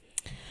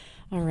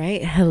All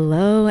right.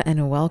 Hello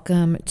and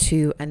welcome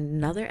to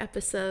another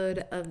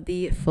episode of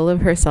the Full of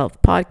Herself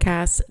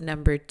podcast,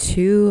 number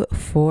 2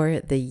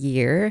 for the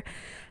year.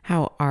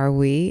 How are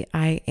we?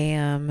 I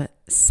am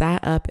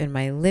sat up in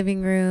my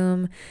living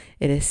room.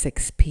 It is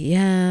 6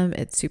 p.m.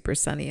 It's super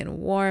sunny and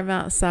warm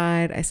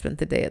outside. I spent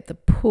the day at the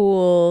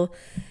pool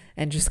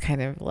and just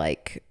kind of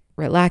like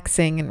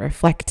relaxing and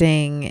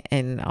reflecting.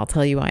 And I'll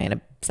tell you why in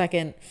a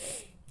second.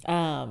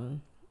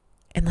 And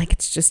like,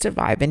 it's just a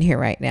vibe in here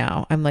right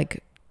now. I'm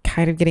like,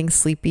 kind of getting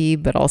sleepy,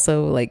 but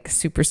also like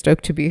super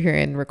stoked to be here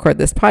and record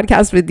this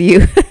podcast with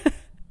you.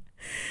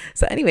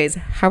 So anyways,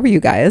 how are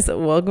you guys?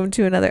 Welcome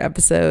to another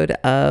episode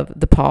of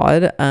the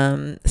pod.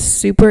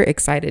 Super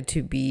excited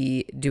to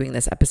be doing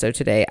this episode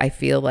today. I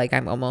feel like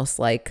I'm almost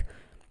like,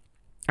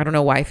 I don't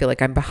know why I feel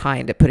like I'm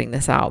behind at putting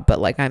this out, but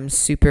like I'm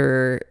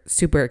super,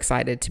 super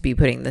excited to be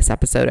putting this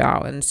episode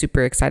out and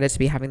super excited to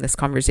be having this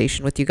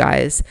conversation with you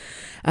guys.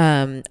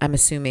 I'm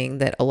assuming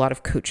that a lot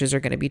of coaches are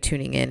going to be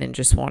tuning in and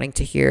just wanting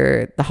to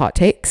hear the hot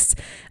takes.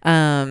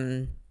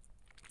 And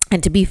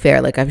to be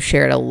fair, like I've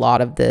shared a lot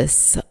of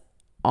this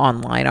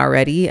online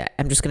already.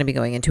 I'm just going to be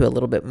going into a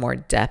little bit more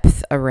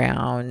depth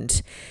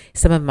around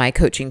some of my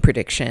coaching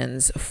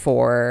predictions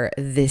for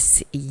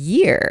this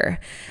year.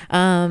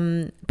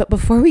 But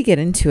before we get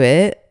into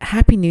it,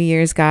 Happy New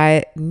Year's,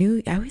 guy.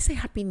 I always say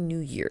Happy New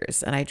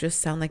Year's, and I just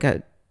sound like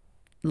a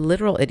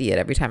literal idiot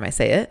every time I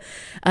say it.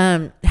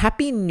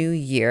 Happy New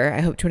Year.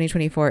 I hope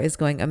 2024 is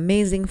going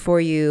amazing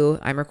for you.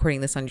 I'm recording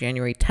this on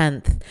January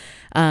 10th.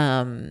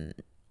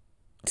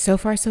 So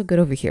far, so good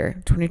over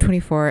here.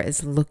 2024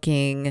 is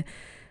looking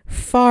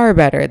far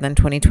better than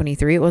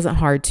 2023. It wasn't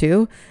hard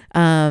to.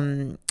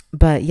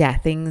 But yeah,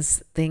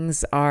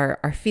 things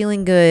are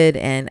feeling good.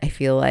 And I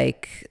feel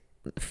like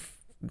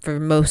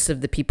for most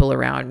of the people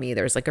around me,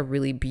 there's like a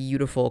really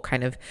beautiful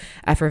kind of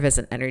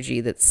effervescent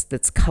energy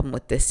that's come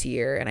with this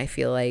year. And I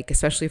feel like,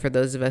 especially for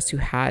those of us who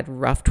had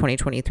rough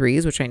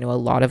 2023s, which I know a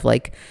lot of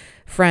like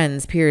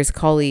friends, peers,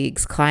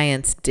 colleagues,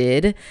 clients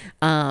did.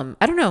 I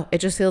don't know. It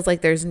just feels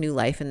like there's new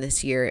life in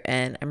this year.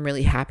 And I'm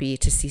really happy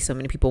to see so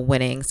many people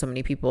winning, so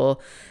many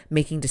people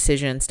making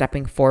decisions,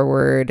 stepping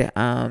forward,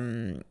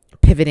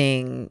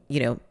 pivoting,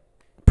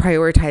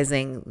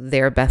 prioritizing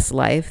their best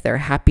life, their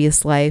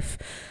happiest life,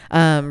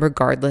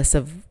 regardless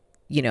of,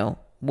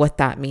 what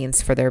that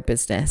means for their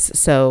business.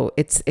 So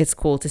it's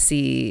cool to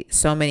see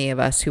so many of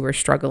us who were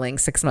struggling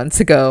 6 months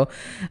ago,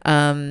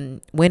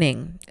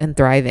 winning and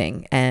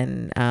thriving.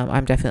 And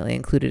I'm definitely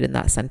included in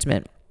that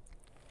sentiment.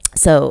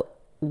 So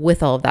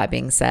with all of that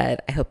being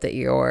said, I hope that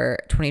your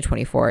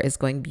 2024 is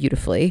going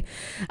beautifully.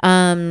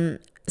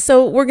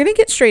 So we're going to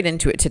get straight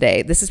into it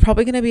today. This is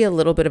probably going to be a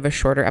little bit of a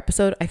shorter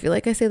episode. I feel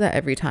like I say that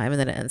every time and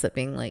then it ends up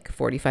being like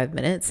 45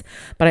 minutes,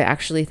 but I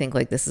actually think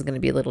like this is going to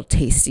be a little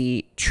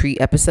tasty treat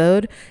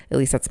episode. At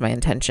least that's my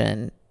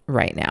intention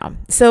right now.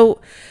 So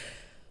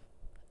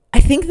I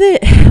think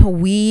that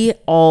we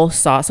all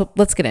saw, so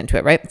let's get into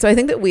it, right? So I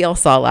think that we all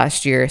saw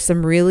last year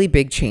some really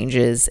big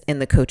changes in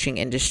the coaching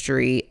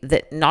industry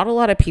that not a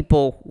lot of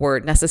people were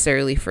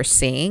necessarily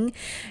foreseeing.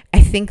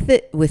 I think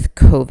that with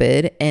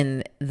COVID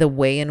and the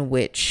way in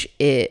which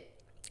it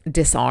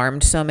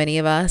disarmed so many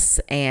of us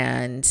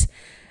and,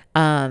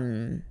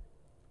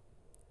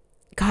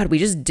 God, we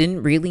just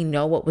didn't really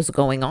know what was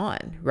going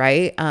on,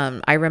 right? I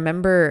can't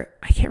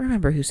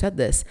remember who said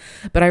this,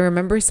 but I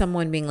remember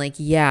someone being like,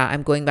 yeah,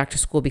 I'm going back to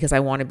school because I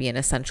want to be an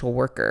essential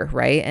worker,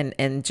 right?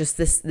 And just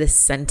this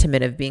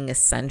sentiment of being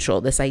essential,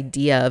 this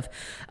idea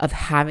of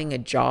having a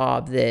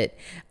job that,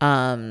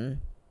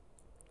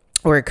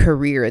 or a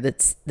career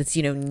that's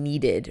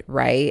needed,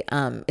 right?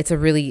 It's a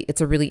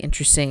really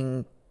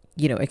interesting,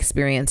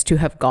 experience to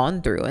have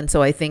gone through. And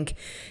so I think,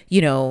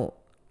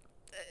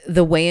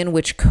 the way in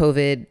which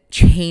COVID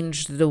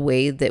changed the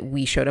way that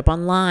we showed up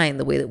online,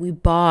 the way that we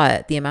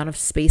bought, the amount of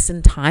space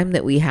and time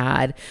that we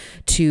had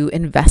to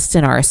invest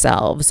in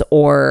ourselves,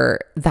 or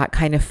that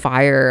kind of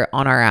fire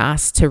on our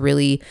ass to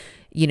really,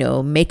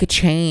 make a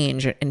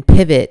change and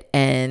pivot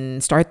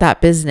and start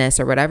that business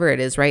or whatever it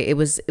is, right? It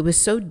was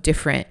so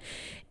different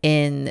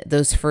in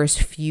those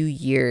first few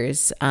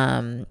years,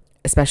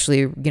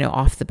 especially,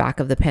 off the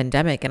back of the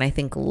pandemic. And I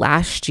think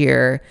last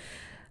year,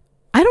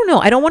 I don't know.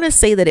 I don't want to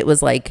say that it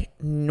was like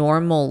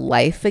normal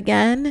life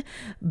again,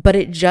 but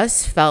it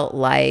just felt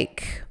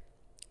like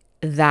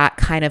that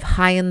kind of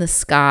high in the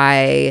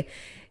sky,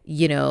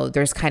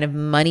 there's kind of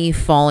money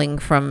falling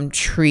from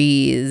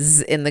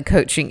trees in the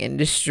coaching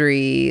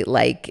industry.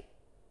 Like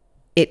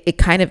it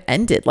kind of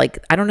ended.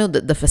 Like, I don't know,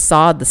 the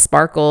facade, the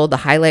sparkle, the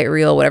highlight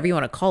reel, whatever you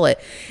want to call it.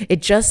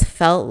 It just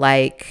felt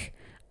like,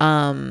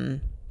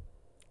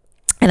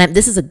 and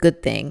this is a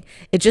good thing.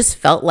 It just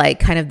felt like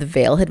kind of the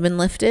veil had been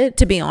lifted,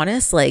 to be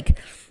honest. Like,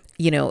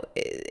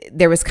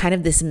 there was kind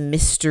of this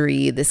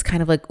mystery, this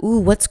kind of like, ooh,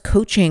 what's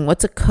coaching?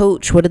 What's a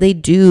coach? What do they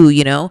do?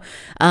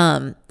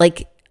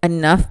 Like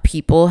enough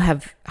people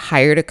have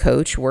hired a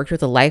coach, worked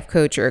with a life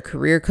coach or a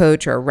career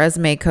coach or a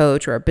resume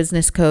coach or a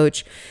business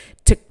coach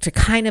to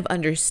kind of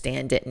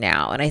understand it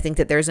now. And I think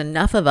that there's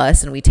enough of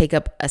us, and we take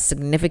up a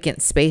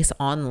significant space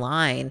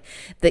online,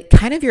 that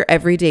kind of your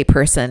everyday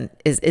person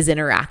is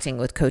interacting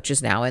with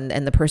coaches now,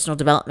 and the personal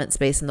development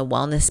space and the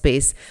wellness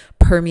space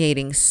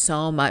permeating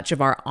so much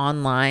of our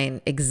online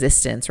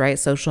existence, right?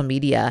 Social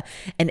media,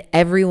 and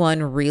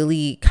everyone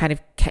really kind of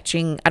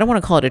catching, I don't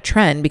want to call it a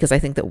trend, because I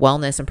think that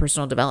wellness and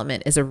personal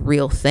development is a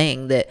real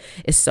thing that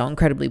is so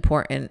incredibly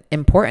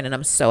important. And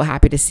I'm so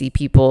happy to see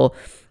people,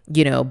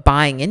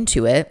 buying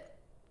into it.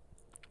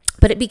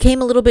 But it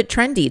became a little bit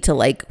trendy to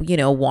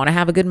want to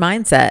have a good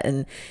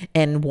mindset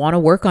and want to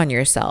work on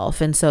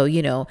yourself. And so,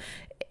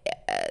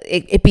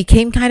 it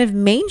became kind of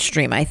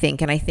mainstream, I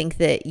think. And I think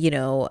that,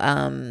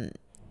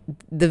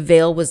 the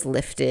veil was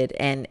lifted,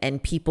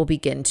 and people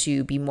begin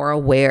to be more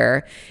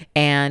aware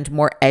and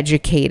more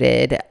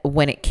educated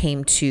when it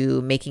came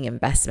to making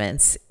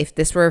investments. If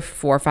this were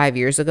 4 or 5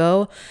 years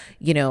ago,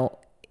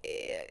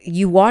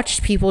 you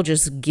watched people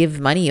just give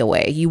money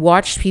away. You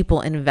watched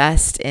people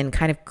invest in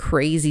kind of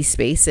crazy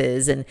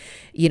spaces, and,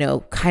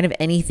 kind of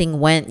anything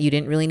went. You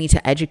didn't really need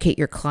to educate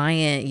your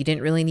client. You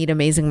didn't really need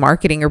amazing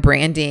marketing or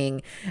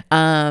branding.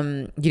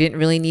 You didn't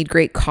really need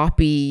great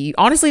copy. You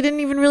honestly didn't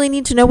even really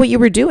need to know what you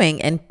were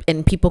doing,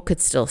 and people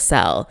could still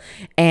sell.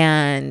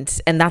 And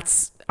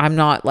that's, I'm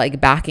not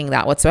backing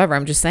that whatsoever.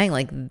 I'm just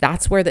saying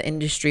that's where the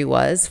industry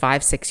was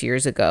 5-6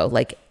 years ago.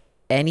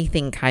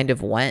 Anything kind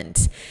of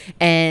went.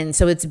 And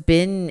so it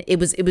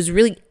was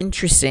really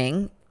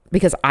interesting,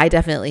 because I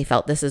definitely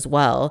felt this as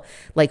well.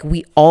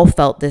 We all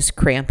felt this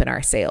cramp in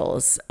our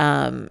sales.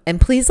 And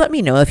please let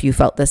me know if you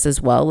felt this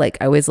as well. I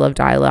always love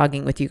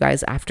dialoguing with you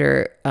guys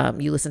after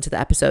you listen to the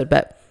episode,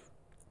 but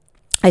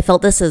I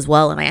felt this as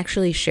well. And I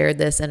actually shared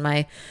this in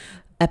my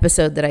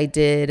episode that I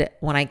did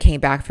when I came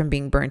back from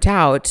being burnt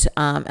out.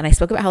 And I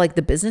spoke about how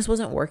the business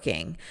wasn't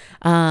working.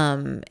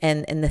 And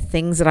the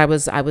things that I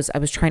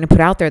was trying to put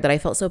out there that I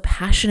felt so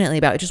passionately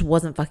about, it just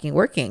wasn't fucking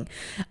working.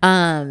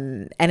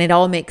 And it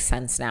all makes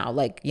sense now,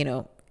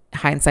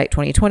 hindsight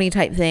 2020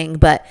 type thing.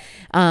 But,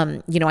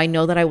 I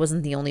know that I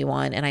wasn't the only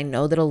one. And I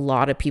know that a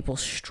lot of people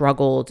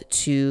struggled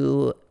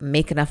to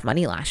make enough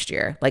money last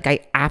year.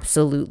 I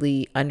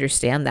absolutely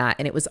understand that.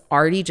 And it was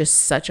already just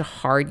such a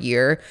hard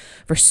year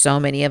for so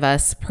many of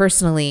us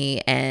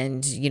personally.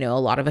 And, a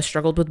lot of us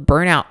struggled with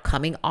burnout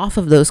coming off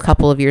of those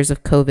couple of years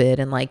of COVID,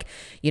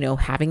 and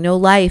having no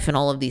life and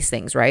all of these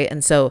things. Right.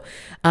 And so,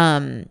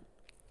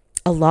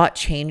 a lot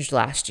changed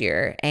last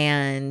year.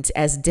 And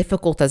as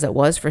difficult as it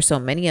was for so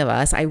many of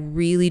us, I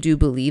really do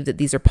believe that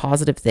these are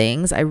positive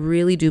things. I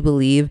really do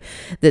believe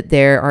that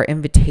there are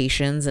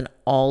invitations in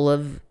all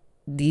of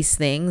these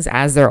things,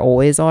 as there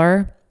always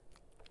are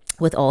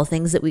with all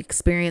things that we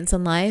experience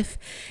in life.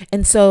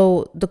 And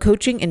so the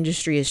coaching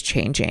industry is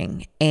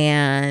changing.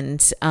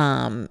 And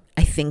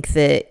I think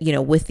that,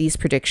 with these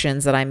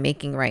predictions that I'm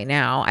making right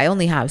now, I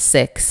only have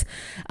 6.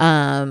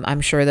 I'm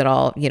sure that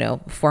I'll,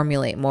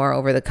 formulate more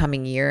over the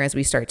coming year as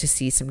we start to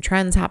see some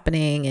trends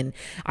happening. And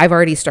I've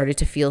already started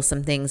to feel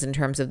some things in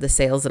terms of the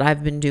sales that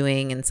I've been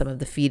doing and some of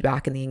the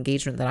feedback and the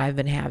engagement that I've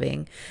been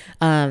having.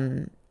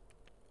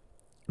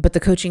 But the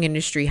coaching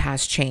industry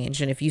has changed.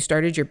 And if you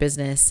started your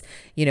business,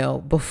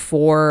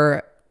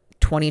 before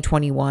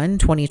 2021,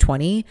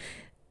 2020,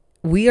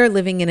 we are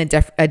living in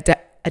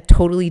a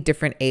totally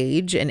different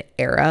age and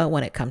era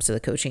when it comes to the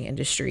coaching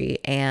industry.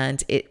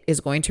 And it is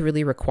going to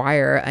really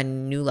require a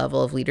new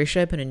level of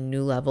leadership and a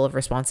new level of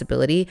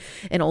responsibility.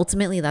 And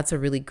ultimately, that's a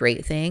really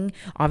great thing.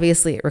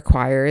 Obviously, it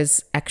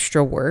requires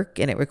extra work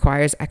and it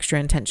requires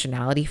extra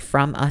intentionality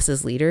from us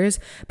as leaders.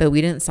 But we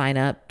didn't sign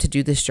up to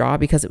do this job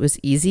because it was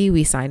easy.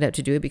 We signed up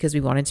to do it because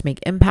we wanted to make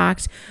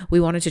impact.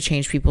 We wanted to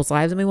change people's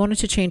lives, and we wanted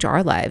to change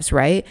our lives,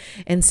 right?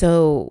 And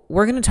so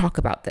we're going to talk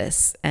about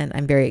this, and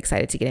I'm very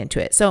excited to get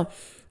into it. So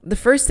the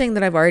first thing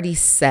that I've already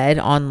said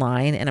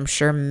online, and I'm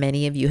sure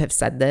many of you have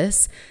said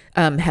this,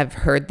 have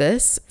heard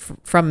this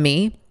from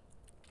me,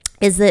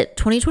 is that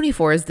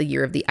 2024 is the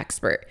year of the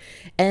expert.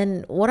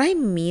 And what I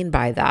mean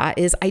by that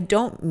is I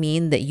don't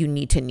mean that you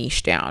need to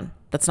niche down.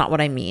 That's not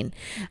what I mean.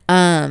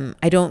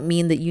 I don't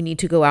mean that you need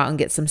to go out and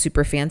get some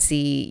super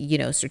fancy,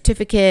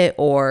 certificate,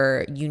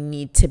 or you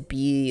need to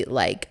be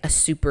a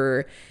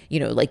super, you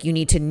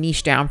need to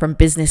niche down from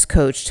business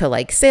coach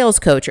to sales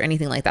coach or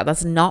anything like that.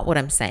 That's not what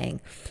I'm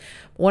saying.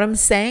 What I'm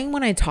saying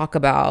when I talk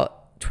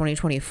about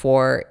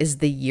 2024 is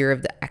the year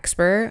of the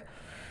expert,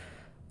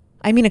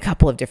 I mean a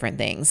couple of different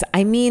things.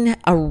 I mean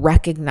a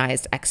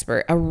recognized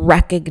expert, a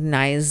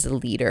recognized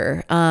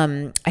leader.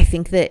 I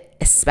think that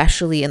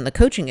especially in the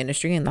coaching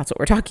industry, and that's what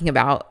we're talking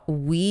about,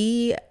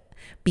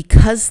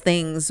 because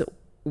things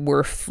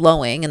were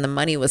flowing and the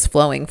money was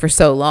flowing for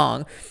so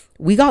long,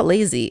 we got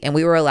lazy, and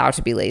we were allowed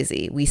to be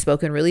lazy. We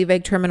spoke in really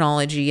vague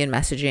terminology and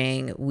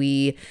messaging.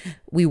 We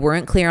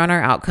weren't clear on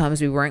our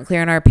outcomes. We weren't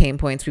clear on our pain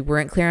points. We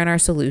weren't clear on our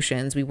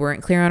solutions. We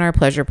weren't clear on our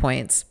pleasure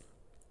points.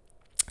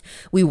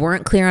 We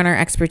weren't clear on our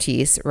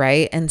expertise,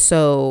 right? And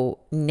so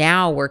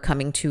now we're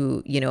coming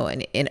to,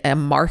 in a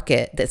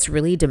market that's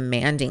really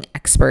demanding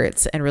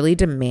experts and really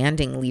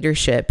demanding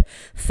leadership,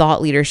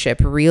 thought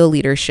leadership, real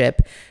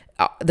leadership,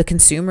 the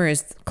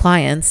consumers,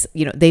 clients,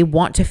 they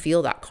want to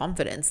feel that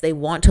confidence. They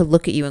want to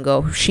look at you and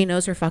go, she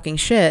knows her fucking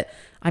shit.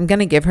 I'm going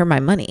to give her my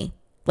money.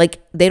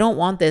 Like, they don't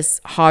want this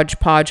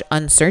hodgepodge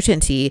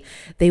uncertainty.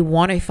 They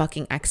want a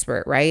fucking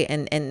expert, right?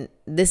 And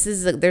this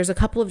is, there's a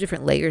couple of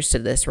different layers to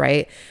this,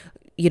 right?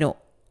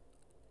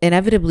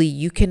 Inevitably,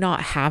 you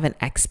cannot have an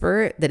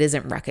expert that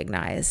isn't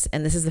recognized.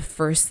 And this is the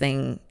first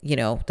thing,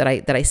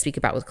 that I speak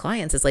about with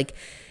clients is like,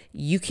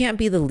 you can't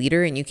be the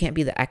leader and you can't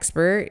be the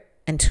expert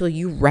until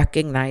you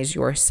recognize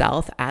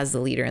yourself as the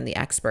leader and the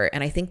expert.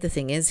 And I think the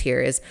thing is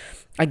here is,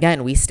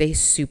 again, we stay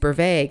super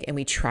vague and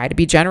we try to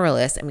be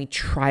generalists and we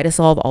try to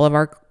solve all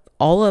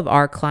of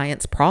our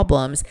clients'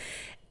 problems.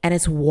 And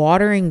it's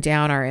watering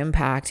down our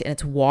impact and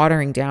it's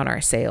watering down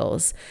our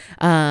sales.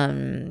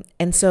 And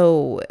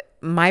so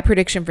my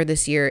prediction for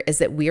this year is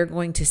that we are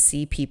going to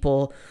see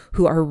people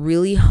who are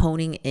really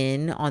honing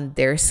in on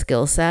their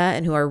skill set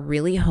and who are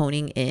really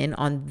honing in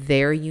on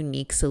their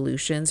unique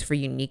solutions for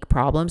unique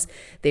problems.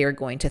 They are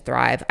going to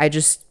thrive.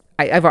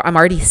 I'm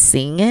already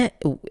seeing it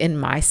in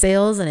my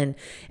sales and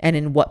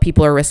in what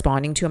people are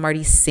responding to. I'm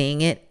already seeing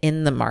it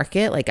in the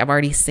market. Like, I'm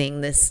already seeing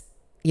this,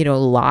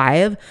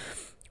 live.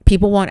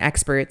 People want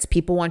experts.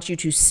 People want you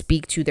to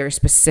speak to their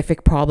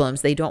specific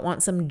problems. They don't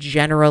want some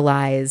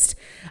generalized,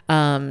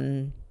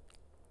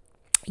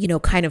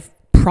 kind of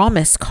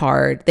promise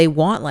card. They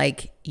want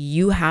like,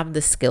 you have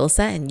the skill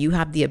set and you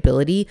have the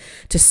ability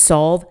to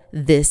solve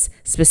this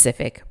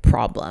specific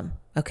problem.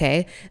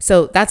 Okay.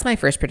 So that's my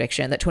first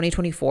prediction, that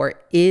 2024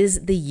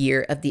 is the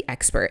year of the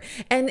expert.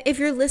 And if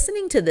you're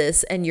listening to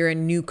this and you're a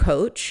new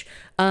coach,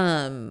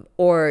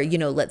 or,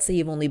 let's say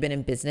you've only been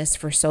in business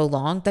for so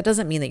long, that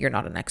doesn't mean that you're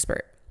not an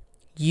expert.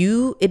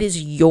 It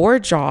is your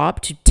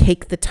job to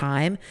take the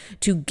time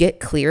to get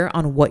clear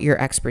on what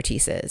your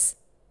expertise is.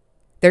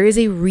 There is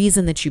a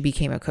reason that you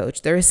became a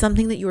coach. There is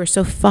something that you are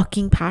so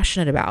fucking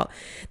passionate about.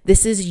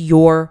 This is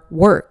your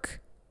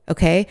work,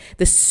 okay?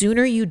 The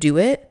sooner you do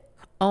it,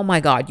 oh my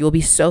God, you'll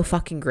be so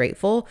fucking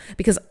grateful,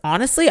 because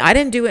honestly, I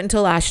didn't do it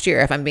until last year,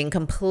 if I'm being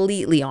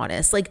completely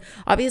honest. Like,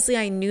 obviously,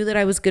 I knew that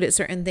I was good at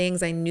certain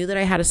things. I knew that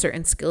I had a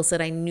certain skill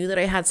set. I knew that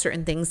I had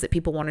certain things that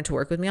people wanted to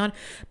work with me on,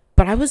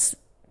 but I was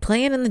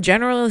playing in the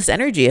generalist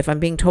energy, if I'm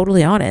being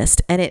totally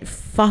honest, and it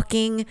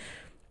fucking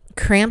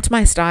cramped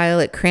my style,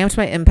 it cramped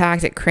my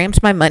impact, it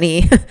cramped my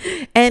money.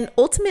 And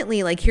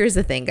ultimately, like, here's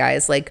the thing,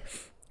 guys, like,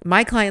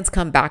 my clients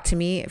come back to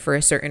me for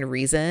a certain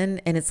reason,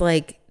 and it's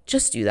like,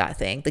 just do that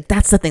thing. Like,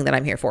 that's the thing that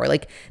I'm here for.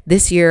 Like,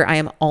 this year, I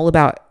am all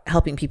about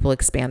helping people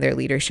expand their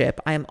leadership.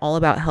 I am all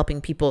about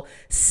helping people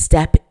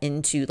step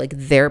into like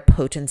their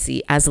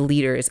potency as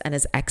leaders and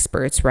as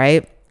experts,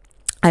 right?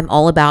 I'm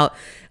all about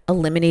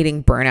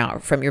eliminating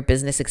burnout from your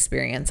business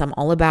experience. I'm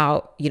all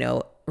about,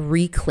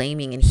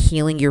 reclaiming and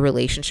healing your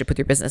relationship with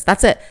your business.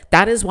 That's it.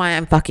 That is why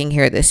I'm fucking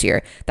here this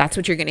year. That's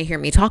what you're going to hear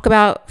me talk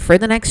about for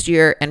the next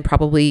year, and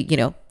probably,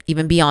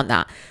 even beyond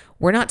that.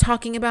 We're not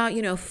talking about,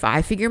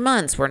 5-figure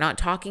months. We're not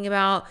talking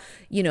about,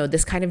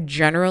 this kind of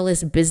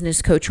generalist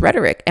business coach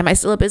rhetoric. Am I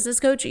still a business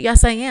coach?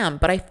 Yes, I am.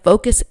 But I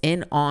focus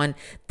in on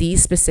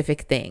these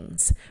specific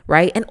things,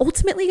 right? And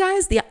ultimately,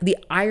 guys, the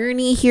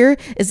irony here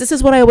is this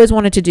is what I always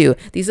wanted to do.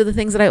 These are the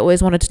things that I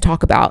always wanted to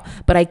talk about.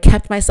 But I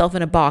kept myself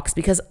in a box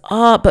because,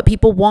 but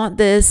people want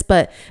this.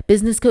 But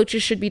business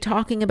coaches should be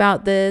talking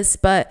about this.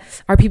 But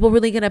are people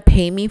really going to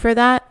pay me for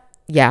that?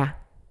 Yeah,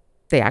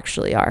 they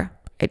actually are.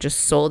 I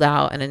just sold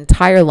out an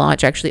entire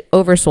launch, actually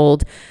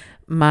oversold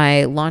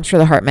my launch for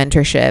the Heart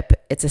Mentorship.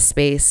 It's a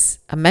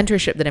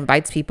mentorship that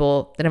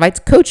invites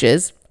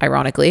coaches,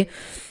 ironically.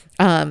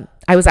 I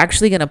was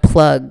actually going to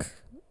plug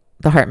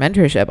the Heart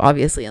Mentorship,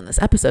 obviously, in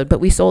this episode, but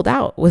we sold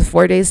out with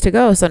 4 days to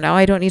go. So now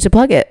I don't need to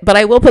plug it, but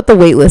I will put the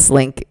waitlist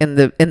link in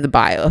the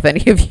bio if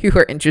any of you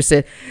are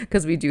interested,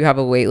 because we do have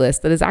a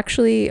waitlist that has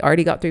actually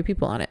already got 3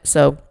 people on it.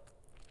 So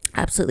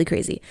absolutely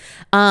crazy.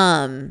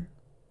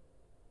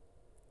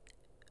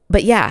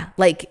 But yeah,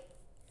 like,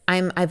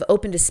 I've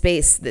opened a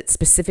space that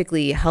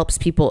specifically helps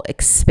people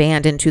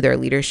expand into their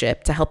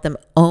leadership, to help them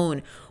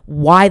own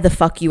why the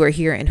fuck you are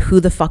here and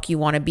who the fuck you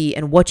want to be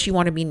and what you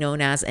want to be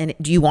known as. And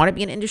do you want to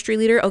be an industry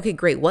leader? Okay,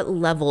 great. What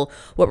level,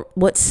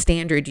 what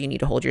standard do you need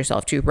to hold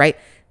yourself to, right?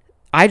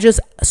 I just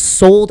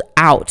sold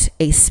out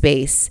a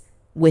space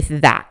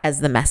with that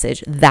as the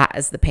message, that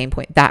as the pain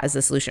point, that as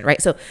the solution,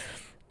 right? So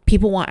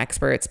people want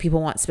experts,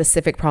 people want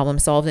specific problem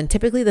solved. And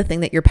typically the thing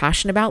that you're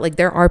passionate about, like,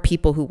 there are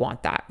people who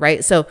want that,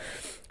 right? So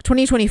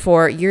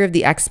 2024, year of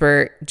the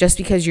expert, just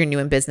because you're new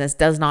in business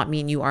does not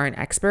mean you are an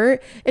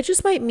expert. It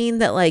just might mean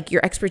that like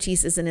your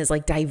expertise isn't as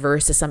like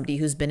diverse as somebody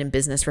who's been in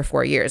business for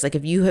 4 years. Like,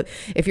 if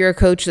you're a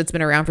coach that's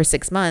been around for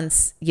 6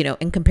 months,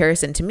 in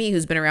comparison to me,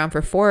 who's been around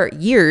for 4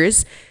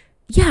 years,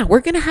 yeah,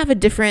 we're going to have a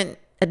different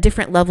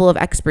level of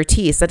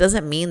expertise. That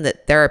doesn't mean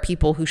that there are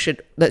people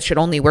that should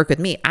only work with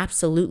me.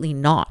 Absolutely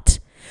not.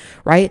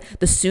 Right?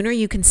 The sooner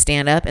you can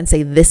stand up and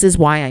say, this is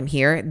why I'm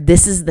here,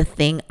 this is the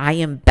thing I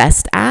am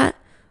best at.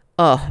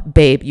 Oh,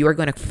 babe, you are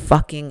going to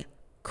fucking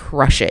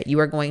crush it. You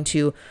are going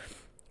to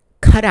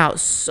cut out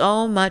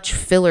so much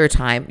filler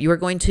time. You are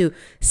going to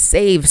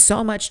save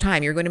so much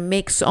time. You're going to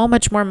make so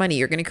much more money.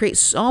 You're going to create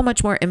so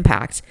much more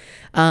impact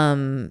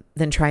than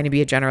trying to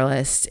be a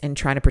generalist and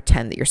trying to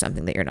pretend that you're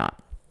something that you're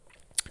not.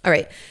 All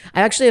right.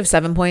 I actually have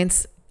 7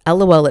 points.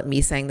 LOL at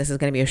me saying this is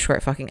going to be a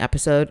short fucking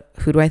episode.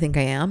 Who do I think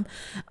I am?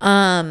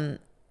 I'm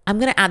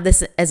going to add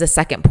this as a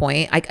second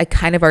point. I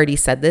kind of already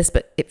said this,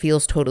 but it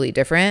feels totally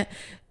different.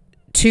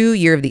 To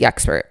year of the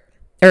expert.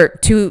 Or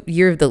to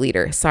year of the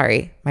leader.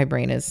 Sorry, my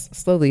brain is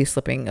slowly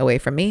slipping away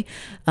from me.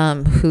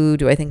 Who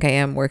do I think I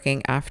am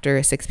working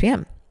after 6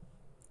 p.m.?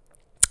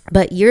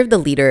 But year of the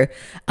leader,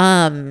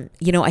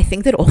 I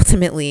think that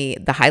ultimately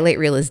the highlight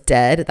reel is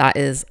dead. That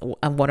is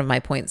one of my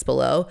points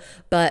below.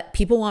 But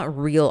people want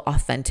real,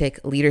 authentic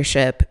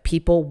leadership.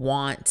 People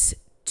want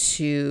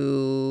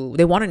to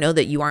know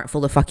that you aren't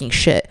full of fucking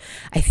shit.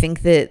 I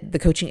think that the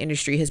coaching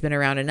industry has been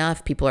around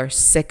enough. People are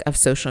sick of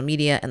social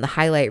media and the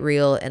highlight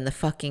reel and the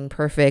fucking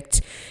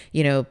perfect,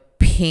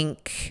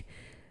 pink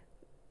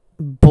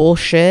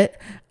bullshit.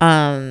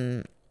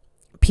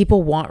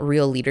 People want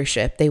real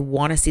leadership. They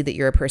want to see that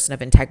you're a person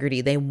of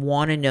integrity. They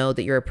want to know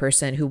that you're a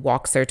person who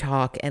walks their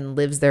talk and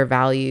lives their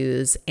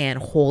values and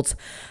holds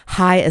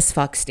high as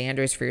fuck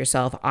standards for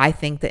yourself. I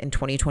think that in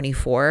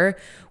 2024,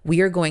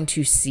 we are going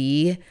to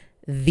see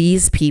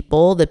these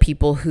people, the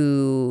people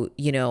who,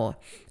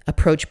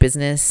 approach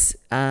business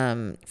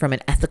from an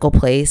ethical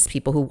place,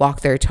 people who walk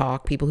their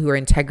talk, people who are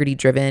integrity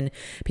driven,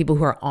 people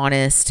who are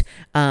honest,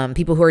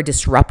 people who are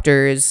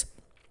disruptors,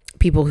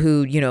 people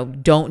who,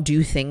 don't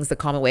do things the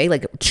common way,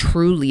 like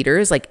true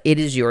leaders. Like, it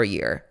is your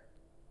year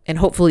and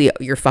hopefully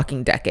your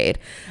fucking decade.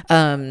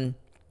 I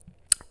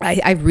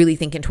really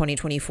think in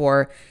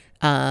 2024,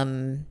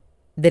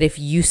 that if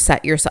you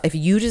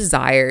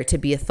desire to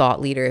be a thought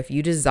leader, if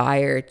you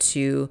desire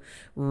to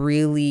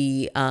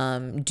really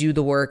do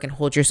the work and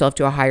hold yourself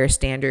to a higher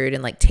standard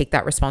and like take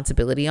that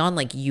responsibility on,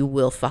 like, you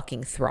will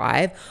fucking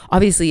thrive.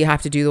 Obviously you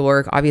have to do the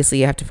work.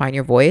 Obviously you have to find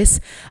your voice.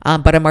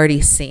 But I'm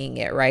already seeing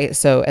it, right?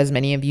 So as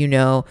many of you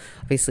know,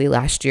 obviously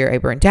last year I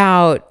burnt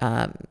out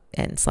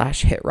and /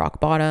 hit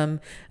rock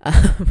bottom,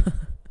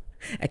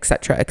 et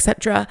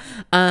cetera.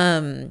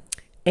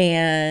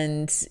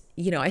 And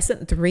I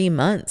spent 3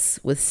 months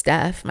with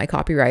Steph, my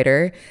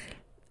copywriter,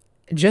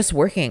 just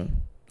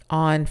working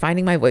on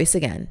finding my voice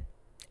again.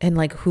 And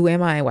like, who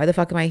am I? Why the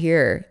fuck am I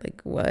here?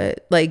 Like,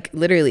 what? Like,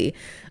 literally.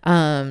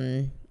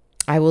 I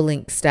will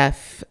link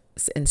Steph's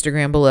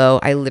Instagram below.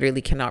 I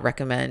literally cannot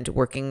recommend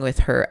working with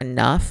her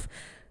enough.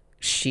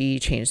 She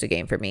changed the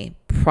game for me.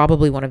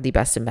 Probably one of the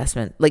best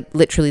investment, like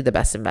literally the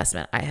best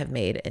investment I have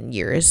made in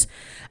years.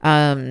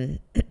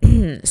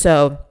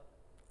 So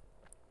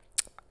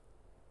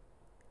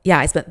yeah,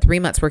 I spent 3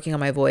 months working on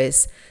my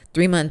voice,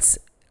 3 months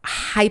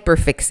hyper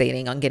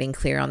fixating on getting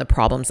clear on the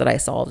problems that I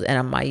solved and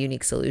on my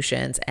unique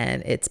solutions.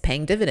 And it's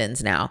paying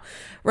dividends now.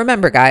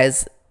 Remember,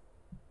 guys,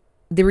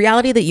 the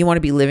reality that you want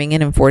to be living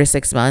in 4 to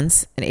 6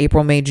 months, in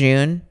April, May,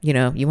 June, you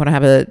want to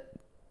have a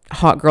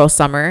hot girl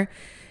summer,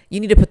 you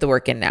need to put the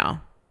work in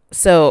now.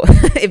 So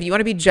if you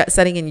want to be jet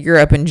setting in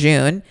Europe in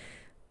June,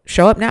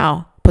 show up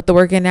now. Put the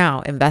work in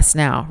now, invest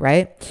now,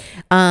 right?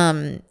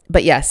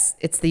 But yes,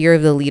 it's the year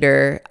of the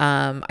leader.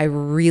 I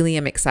really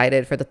am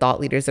excited for the thought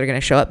leaders that are going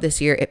to show up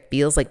this year. It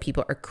feels like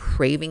people are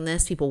craving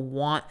this. People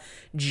want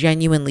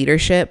genuine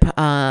leadership.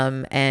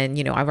 And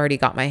I've already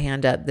got my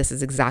hand up. This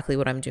is exactly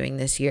what I'm doing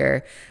this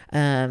year.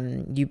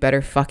 You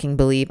better fucking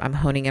believe I'm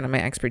honing in on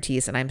my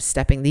expertise and I'm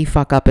stepping the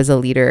fuck up as a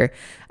leader.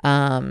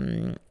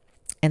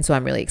 And so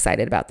I'm really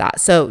excited about that.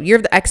 So year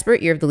of the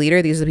expert, year of the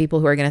leader. These are the people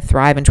who are going to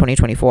thrive in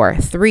 2024.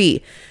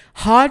 3,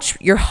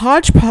 your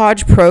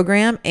hodgepodge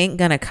program ain't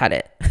going to cut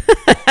it.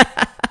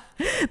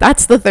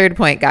 That's the third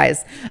point,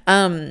 guys.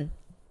 I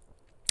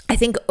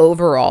think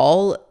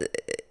overall,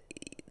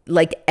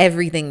 like,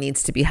 everything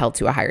needs to be held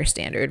to a higher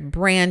standard.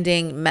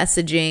 Branding,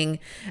 messaging,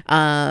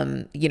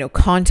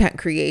 content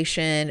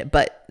creation,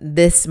 but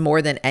this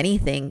more than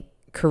anything,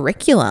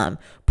 curriculum,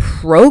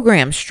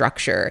 program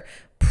structure,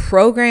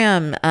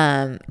 programming,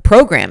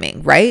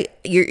 right?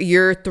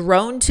 You're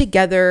thrown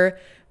together,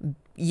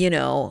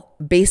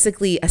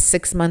 basically a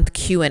 6-month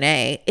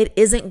Q&A. It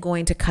isn't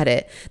going to cut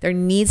it. There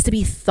needs to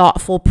be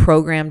thoughtful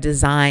program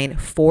design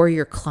for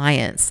your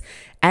clients.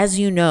 As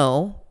you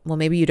know, well,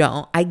 maybe you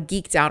don't, I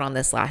geeked out on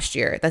this last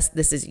year.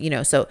 This is,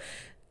 so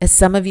as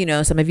some of you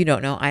know, some of you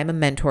don't know, I'm a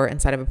mentor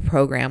inside of a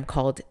program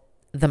called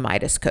the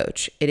Midas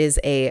Coach. It is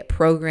a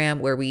program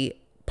where we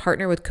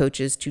partner with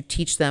coaches to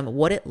teach them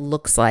what it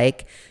looks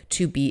like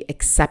to be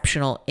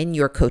exceptional in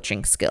your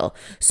coaching skill.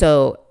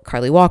 So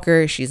Carly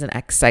Walker, she's an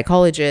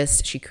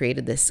ex-psychologist. She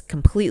created this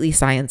completely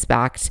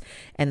science-backed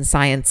and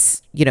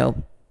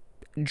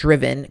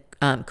science-driven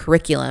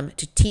curriculum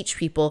to teach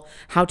people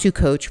how to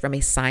coach from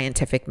a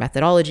scientific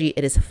methodology.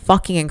 It is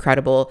fucking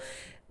incredible.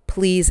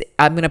 Please,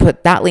 I'm going to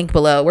put that link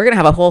below. We're going to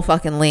have a whole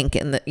fucking link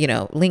in the,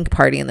 link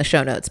party in the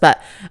show notes.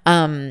 But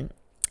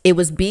it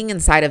was being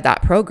inside of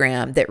that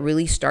program that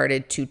really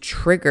started to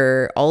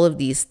trigger all of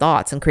these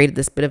thoughts and created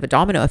this bit of a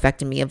domino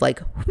effect in me of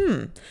like,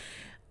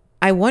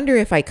 I wonder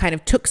if I kind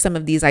of took some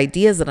of these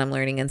ideas that I'm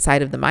learning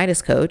inside of the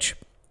Midas Coach,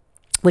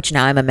 which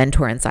now I'm a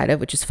mentor inside of,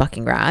 which is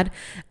fucking rad.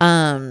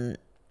 And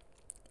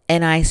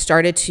I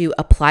started to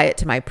apply it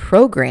to my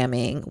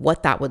programming,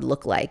 what that would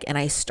look like. And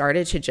I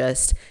started to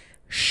just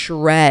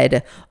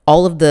shred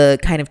all of the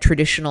kind of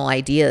traditional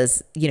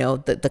ideas,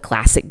 the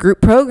classic group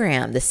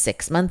program, the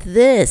 6-month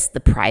this, the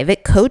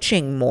private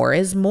coaching, more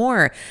is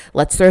more.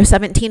 Let's throw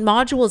 17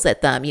 modules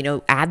at them,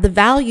 add the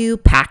value,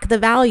 pack the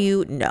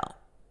value. No,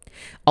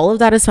 all of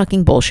that is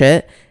fucking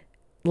bullshit.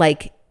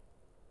 Like,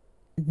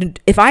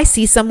 if I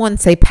see someone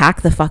say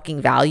pack the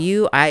fucking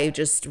value, I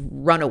just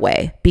run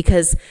away,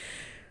 because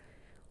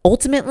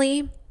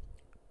ultimately,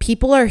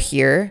 people are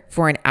here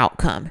for an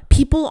outcome.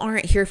 People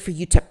aren't here for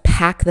you to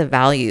pack the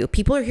value.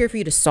 People are here for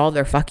you to solve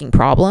their fucking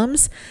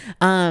problems.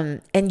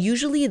 And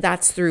usually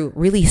that's through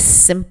really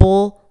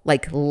simple,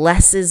 like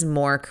less is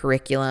more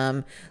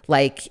curriculum,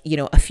 like,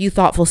 a few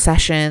thoughtful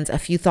sessions, a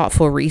few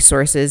thoughtful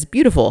resources.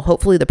 Beautiful.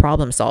 Hopefully the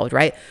problem solved,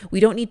 right?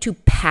 We don't need to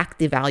pack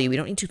the value. We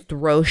don't need to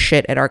throw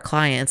shit at our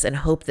clients and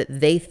hope that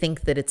they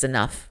think that it's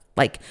enough.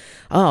 Like,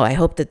 oh, I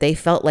hope that they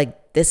felt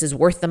like this is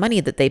worth the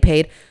money that they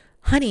paid.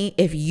 Honey,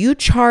 if you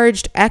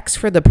charged X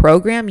for the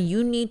program,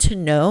 you need to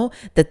know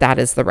that that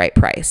is the right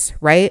price,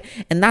 right?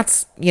 And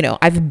that's,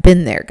 I've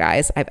been there,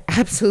 guys. I've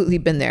absolutely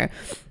been there,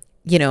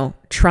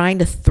 trying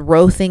to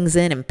throw things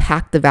in and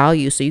pack the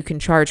value so you can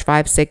charge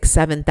 $5,000,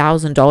 $6,000,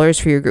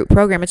 $7,000 for your group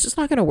program. It's just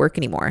not going to work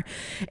anymore.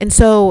 And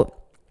so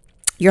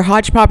your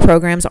hodgepodge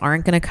programs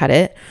aren't going to cut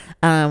it.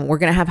 We're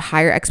going to have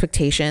higher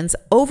expectations.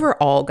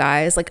 Overall,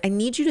 guys, like, I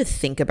need you to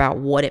think about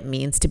what it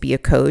means to be a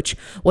coach,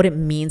 what it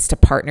means to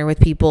partner with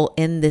people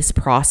in this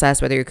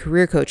process, whether you're a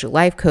career coach, a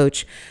life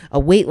coach, a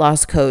weight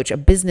loss coach, a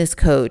business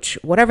coach,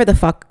 whatever the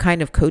fuck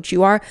kind of coach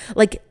you are.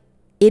 Like,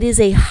 it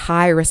is a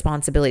high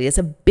responsibility. It's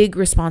a big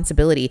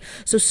responsibility.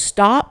 So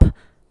stop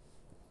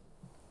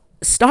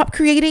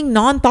creating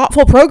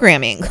non-thoughtful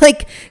programming.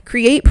 Like,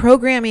 create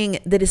programming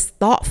that is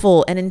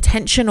thoughtful and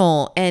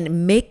intentional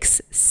and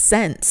makes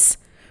sense,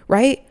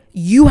 right?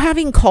 You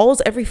having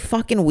calls every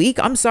fucking week,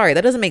 I'm sorry,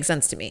 that doesn't make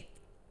sense to me.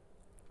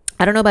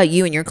 I don't know about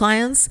you and your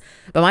clients,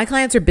 but my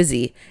clients are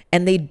busy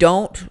and they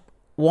don't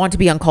want to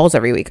be on calls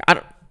every week.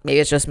 Maybe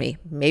it's just me.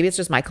 Maybe it's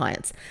just my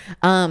clients.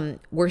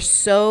 We're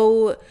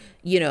so,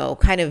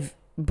 kind of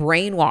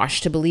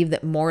brainwashed to believe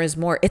that more is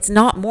more. It's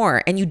not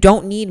more, and you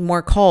don't need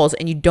more calls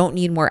and you don't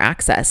need more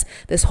access.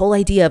 This whole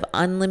idea of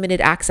unlimited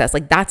access,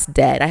 like, that's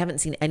dead. I haven't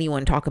seen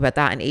anyone talk about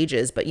that in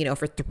ages, but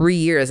for 3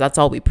 years, that's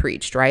all we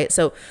preached, right?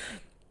 So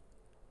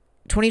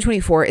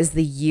 2024 is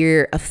the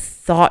year of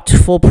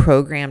thoughtful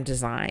program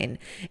design.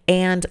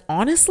 And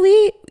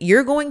honestly,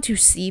 you're going to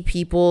see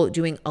people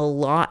doing a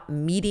lot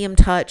medium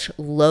touch,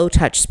 low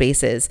touch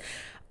spaces.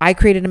 I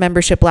created a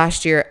membership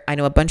last year. I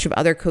know a bunch of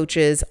other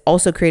coaches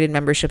also created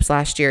memberships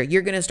last year.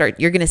 You're going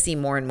to see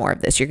more and more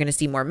of this. You're going to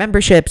see more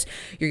memberships.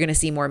 You're going to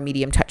see more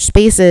medium touch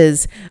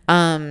spaces.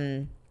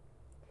 What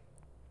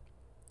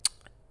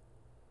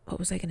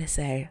was I going to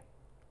say?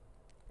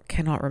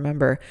 Cannot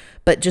remember,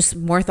 but just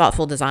more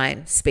thoughtful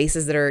design,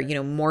 spaces that are,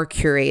 more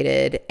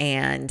curated,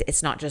 and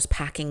it's not just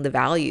packing the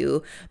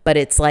value, but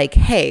it's like,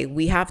 hey,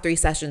 we have 3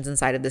 sessions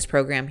inside of this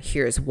program.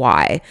 Here's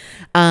why.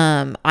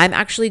 I'm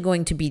actually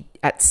going to be,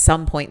 at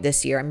some point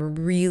this year, I'm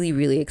really,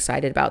 really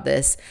excited about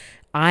this.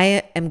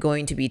 I am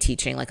going to be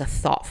teaching like a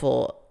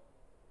thoughtful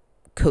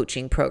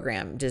coaching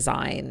program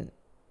design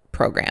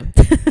program.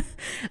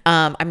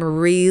 I'm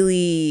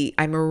really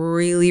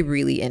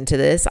into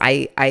this.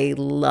 I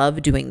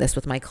love doing this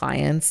with my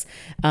clients.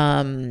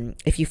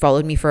 If you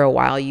followed me for a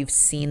while, you've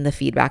seen the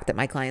feedback that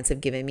my clients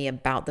have given me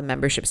about the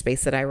membership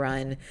space that I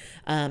run,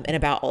 and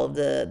about all of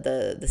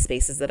the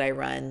spaces that I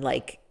run.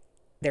 Like,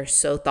 they're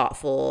so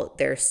thoughtful.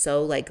 They're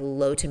so like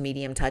low to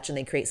medium touch, and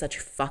they create such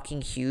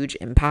fucking huge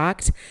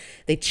impact.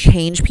 They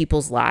change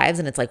people's lives,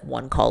 and it's like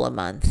 1 call a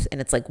month, and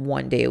it's like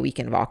 1 day a week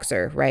in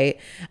Voxer, right?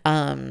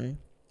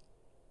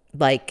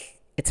 Like,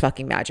 it's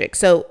fucking magic.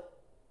 So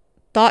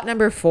thought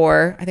number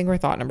 4, I think we're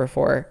thought number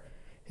 4.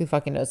 Who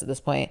fucking knows at this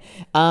point?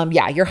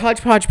 Your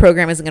hodgepodge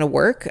program isn't going to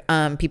work.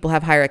 People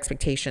have higher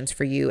expectations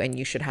for you, and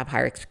you should have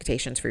higher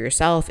expectations for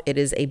yourself. It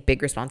is a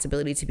big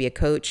responsibility to be a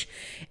coach.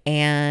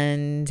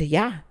 And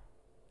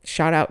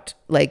shout out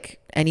like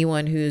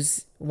anyone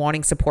who's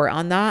wanting support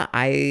on that.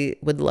 I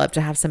would love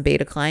to have some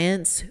beta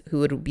clients who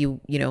would be,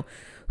 who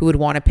would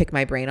want to pick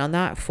my brain on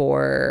that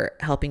for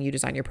helping you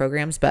design your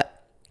programs, but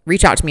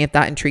reach out to me if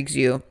that intrigues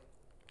you.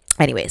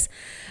 Anyways,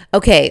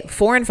 okay,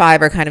 4 and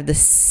 5 are kind of the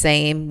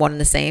same, one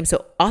and the same.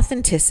 So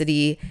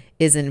authenticity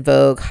is in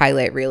vogue.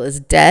 Highlight reel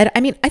is dead.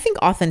 I mean, I think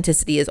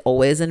authenticity is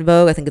always in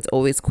vogue. I think it's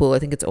always cool. I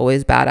think it's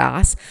always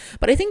badass.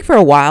 But I think for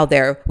a while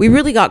there, we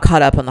really got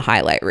caught up on the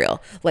highlight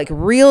reel. Like,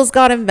 reels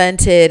got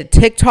invented,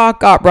 TikTok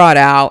got brought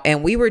out,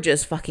 and we were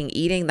just fucking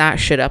eating that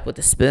shit up with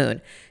a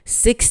spoon.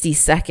 60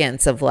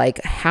 seconds of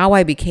like how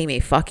I became a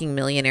fucking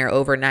millionaire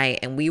overnight,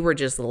 and we were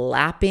just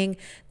lapping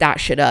that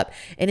shit up.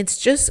 And it's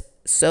just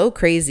so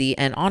crazy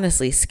and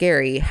honestly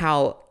scary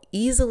how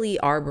easily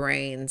our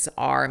brains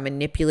are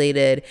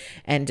manipulated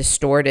and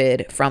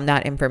distorted from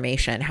that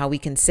information. How we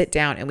can sit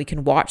down and we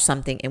can watch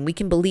something and we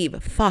can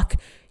believe, fuck,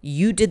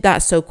 you did that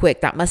so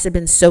quick. That must have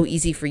been so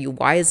easy for you.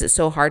 Why is it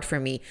so hard for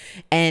me?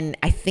 And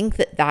I think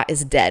that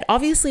is dead.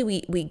 Obviously,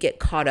 we get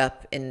caught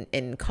up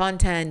in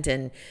content,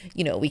 and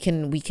we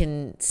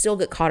can still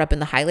get caught up in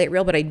the highlight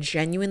reel. But I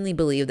genuinely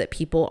believe that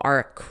people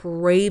are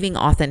craving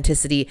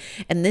authenticity,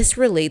 and this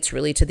relates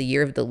really to the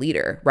year of the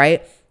leader,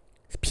 right?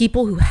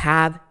 People who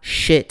have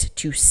shit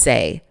to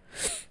say.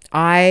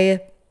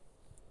 I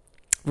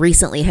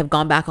recently have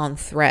gone back on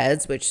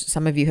Threads, which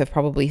some of you have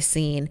probably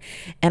seen,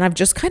 and I've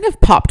just kind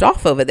of popped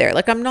off over there.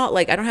 Like, I'm not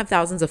like, I don't have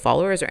thousands of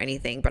followers or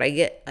anything, but I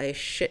get a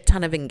shit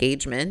ton of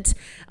engagement.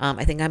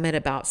 I think I'm at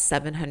about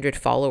 700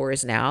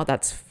 followers now.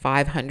 That's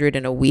 500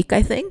 in a week,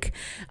 I think.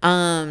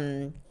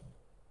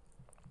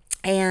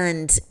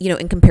 And,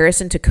 in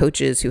comparison to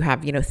coaches who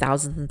have,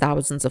 thousands and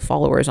thousands of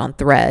followers on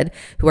Thread,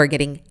 who are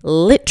getting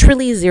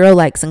literally 0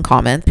 likes and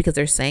comments because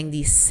they're saying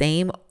the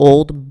same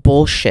old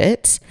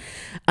bullshit.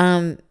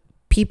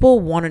 People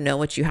want to know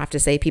what you have to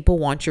say. People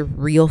want your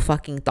real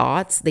fucking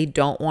thoughts. They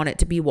don't want it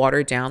to be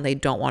watered down. They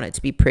don't want it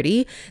to be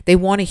pretty. They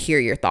want to hear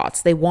your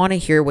thoughts. They want to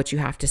hear what you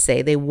have to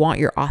say. They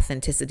want your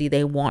authenticity.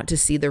 They want to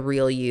see the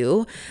real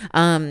you.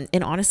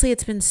 And honestly,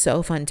 it's been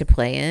so fun to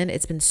play in.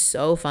 It's been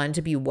so fun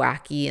to be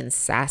wacky and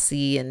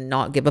sassy and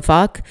not give a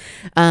fuck.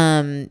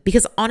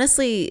 Because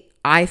honestly,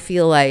 I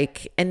feel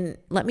like, and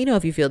let me know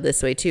if you feel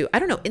this way too. I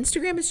don't know.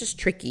 Instagram is just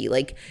tricky.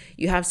 Like,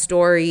 you have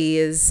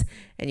stories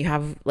and you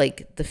have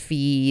like the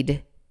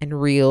feed and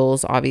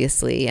reels,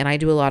 obviously. And I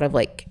do a lot of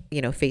like,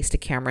 face to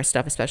camera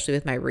stuff, especially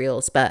with my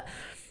reels. But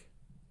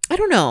I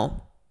don't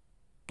know.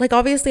 Like,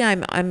 obviously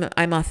I'm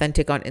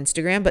authentic on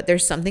Instagram, but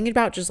there's something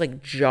about just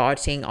like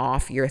jotting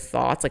off your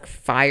thoughts, like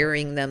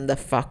firing them the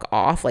fuck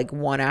off, like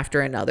one after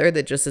another,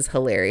 that just is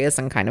hilarious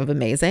and kind of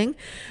amazing.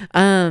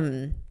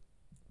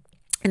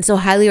 And so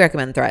highly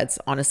recommend Threads.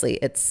 Honestly,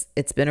 it's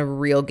been a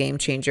real game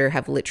changer.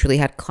 Have literally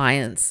had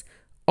clients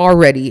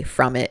already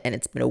from it, and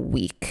it's been a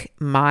week.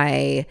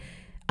 My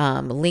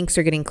links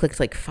are getting clicked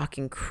like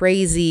fucking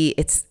crazy.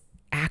 It's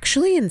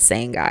actually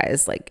insane,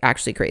 guys. Like,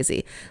 actually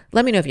crazy.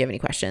 Let me know if you have any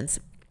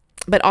questions.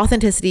 But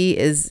authenticity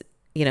is,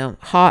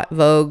 hot,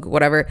 vogue,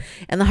 whatever.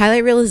 And the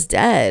highlight reel is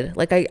dead.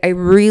 Like, I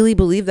really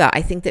believe that.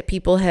 I think that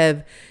people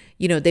have,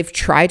 they've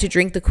tried to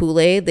drink the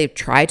Kool-Aid. They've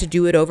tried to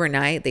do it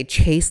overnight. They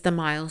chase the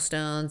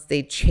milestones.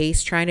 They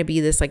chase trying to be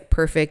this like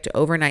perfect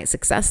overnight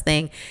success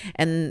thing.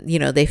 And,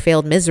 they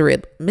failed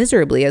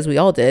miserably, as we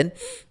all did.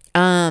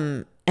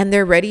 And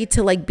they're ready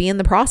to like be in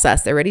the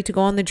process. They're ready to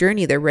go on the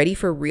journey. They're ready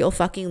for real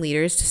fucking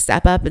leaders to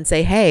step up and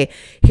say, hey,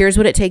 here's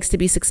what it takes to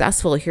be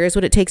successful. Here's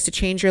what it takes to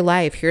change your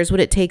life. Here's what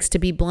it takes to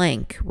be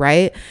blank,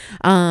 right?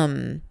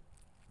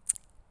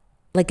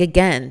 Like,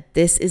 again,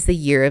 this is the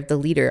year of the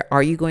leader.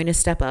 Are you going to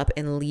step up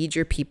and lead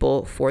your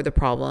people for the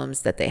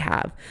problems that they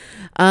have?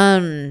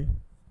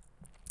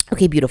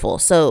 Okay, beautiful.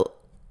 So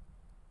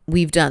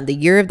we've done the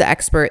year of the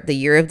expert, the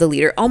year of the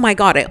leader. Oh my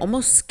God, I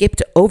almost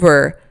skipped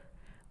over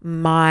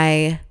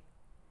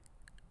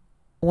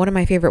one of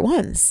my favorite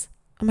ones.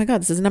 Oh my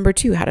God, this is number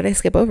 2. How did I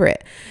skip over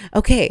it?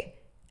 Okay,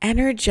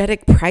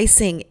 energetic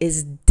pricing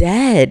is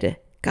dead,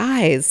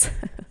 guys.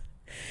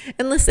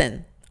 And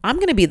listen, I'm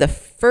going to be the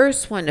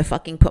first one to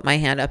fucking put my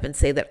hand up and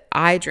say that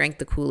I drank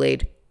the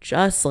Kool-Aid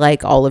just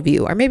like all of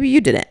you. Or maybe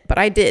you didn't, but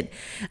I did.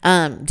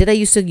 Did I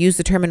used to use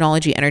the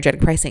terminology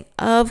energetic pricing?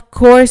 Of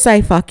course I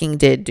fucking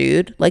did,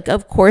 dude. Like,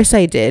 of course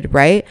I did,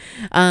 right?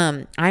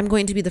 I'm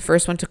going to be the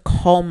first one to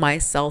call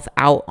myself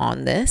out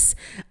on this.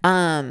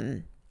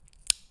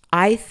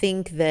 I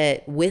think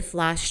that with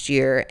last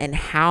year and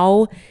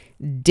how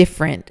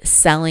different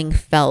selling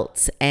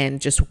felt and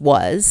just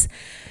was,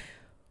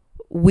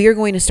 we're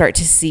going to start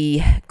to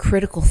see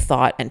critical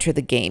thought enter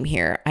the game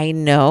here. I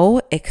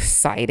know,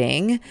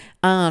 exciting.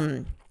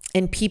 And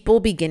people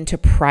begin to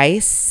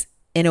price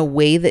in a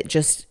way that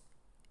just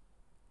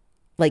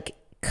like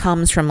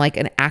comes from like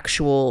an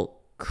actual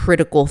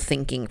critical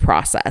thinking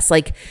process.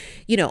 Like,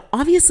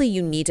 obviously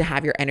you need to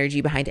have your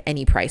energy behind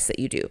any price that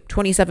you do.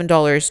 $27,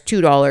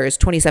 $2,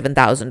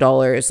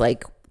 $27,000.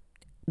 Like,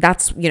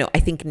 that's, I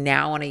think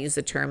now when I use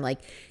the term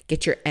like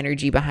get your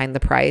energy behind the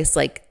price,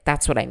 like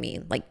that's what I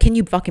mean. Like, can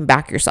you fucking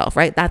back yourself,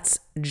 right? That's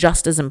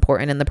just as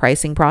important in the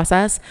pricing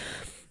process.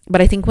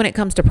 But I think when it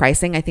comes to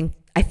pricing, I think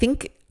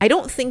I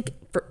don't think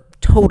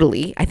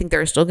I think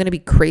there are still going to be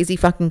crazy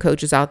fucking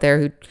coaches out there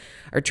who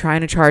are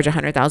trying to charge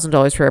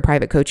 $100,000 for a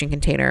private coaching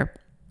container.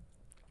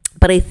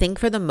 But I think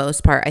for the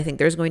most part, I think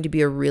there's going to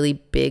be a really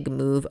big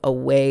move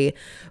away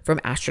from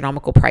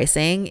astronomical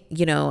pricing.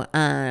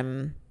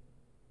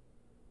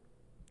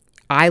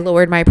 I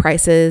lowered my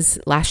prices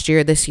last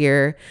year, this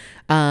year.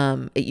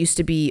 It used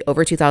to be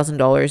over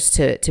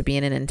 $2,000 to be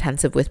in an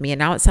intensive with me, and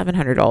now it's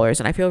 $700,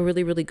 and I feel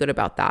really, really good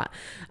about that.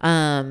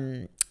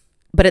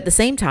 But at the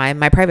same time,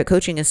 my private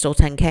coaching is still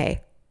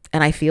 $10K,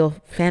 and I feel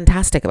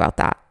fantastic about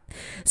that.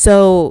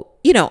 So,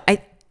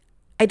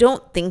 I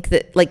don't think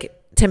that, like,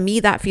 to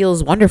me, that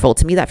feels wonderful.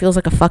 To me, that feels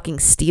like a fucking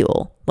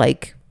steal.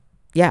 Like,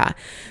 Yeah.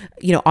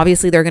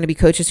 Obviously there are going to be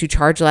coaches who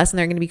charge less and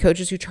there are going to be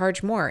coaches who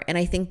charge more. And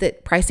I think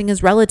that pricing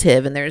is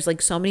relative and there's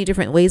like so many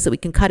different ways that we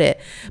can cut it.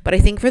 But I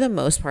think for the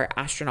most part,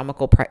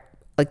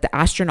 the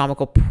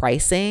astronomical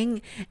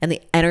pricing and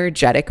the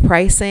energetic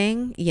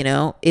pricing,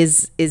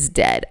 is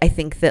dead. I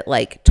think that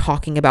like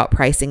talking about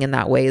pricing in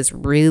that way is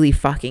really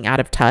fucking out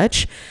of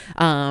touch.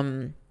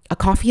 A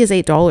coffee is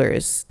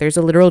 $8. There's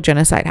a literal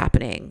genocide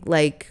happening.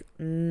 Like,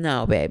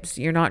 no, babes,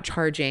 you're not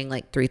charging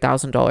like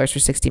 $3,000 for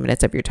 60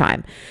 minutes of your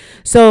time.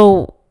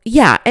 So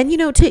yeah. And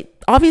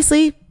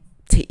obviously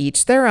to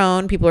each their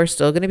own, people are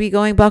still going to be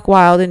going buck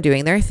wild and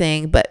doing their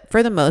thing. But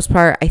for the most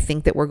part, I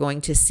think that we're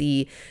going to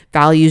see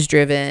values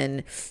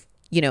driven,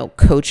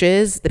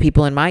 coaches, the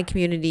people in my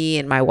community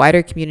and my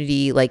wider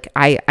community. Like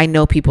I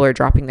know people are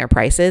dropping their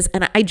prices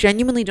and I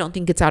genuinely don't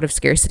think it's out of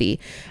scarcity.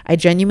 I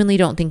genuinely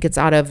don't think it's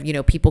out of,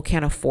 people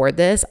can't afford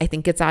this. I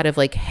think it's out of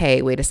like,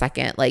 hey, wait a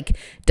second. Like,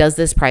 does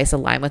this price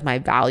align with my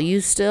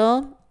values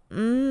still?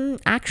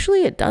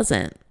 Actually, it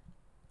doesn't.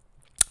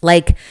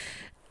 Like,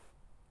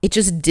 it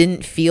just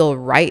didn't feel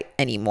right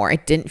anymore.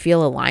 It didn't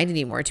feel aligned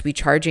anymore to be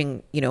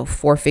charging,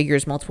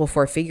 multiple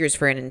four figures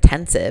for an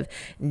intensive.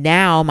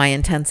 Now my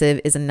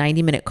intensive is a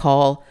 90-minute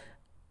call.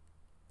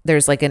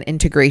 There's like an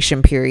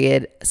integration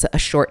period, a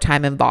short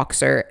time in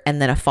Voxer,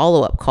 and then a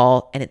follow-up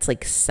call, and it's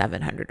like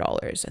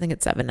 $700. I think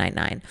it's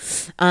 $799.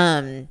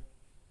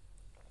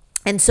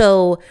 And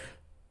so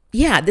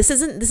yeah, this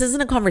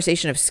isn't a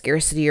conversation of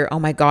scarcity or, oh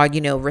my God,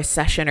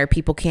 recession or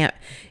people can't.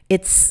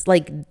 It's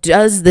like,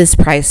 does this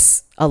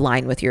price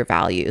align with your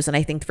values? And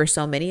I think for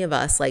so many of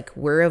us, like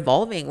we're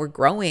evolving, we're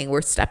growing,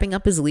 we're stepping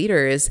up as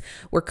leaders,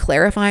 we're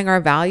clarifying our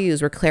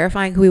values, we're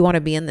clarifying who we want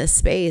to be in this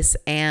space,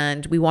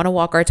 and we want to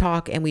walk our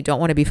talk and we don't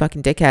want to be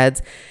fucking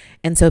dickheads.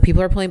 And so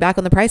people are pulling back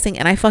on the pricing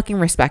and I fucking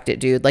respect it,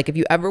 dude. Like if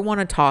you ever want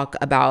to talk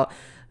about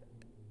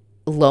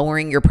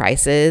lowering your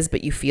prices,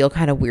 but you feel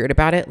kind of weird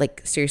about it,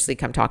 like seriously,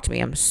 come talk to me.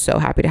 I'm so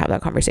happy to have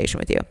that conversation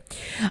with you.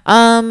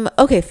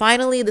 Okay,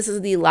 finally, this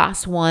is the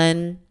last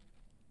one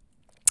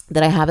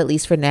that I have, at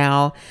least for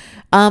now.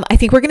 I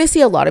think we're going to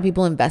see a lot of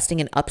people investing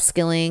in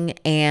upskilling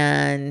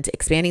and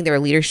expanding their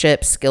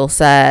leadership skill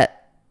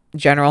set,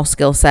 general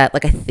skill set.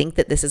 Like I think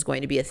that this is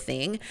going to be a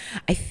thing.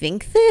 I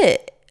think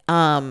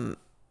that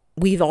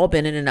we've all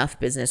been in enough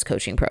business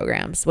coaching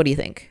programs. What do you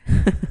think?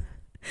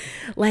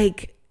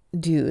 Like,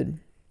 dude,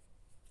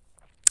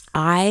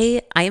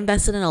 I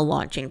invested in a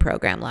launching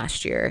program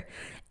last year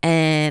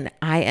and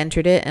I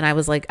entered it and I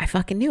was like, I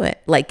fucking knew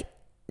it. Like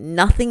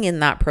nothing in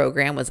that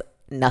program was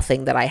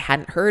nothing that I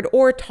hadn't heard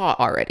or taught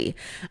already.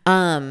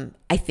 I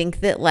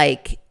think that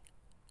like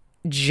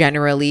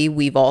generally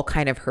we've all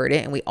kind of heard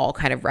it and we all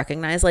kind of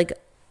recognize like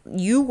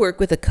you work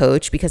with a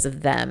coach because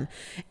of them.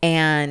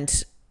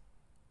 And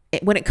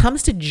when it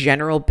comes to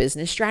general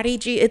business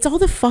strategy, it's all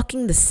the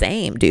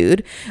same,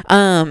 dude.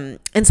 And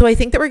so I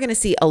think that we're going to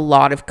see a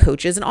lot of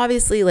coaches and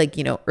obviously like,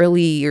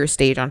 earlier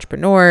stage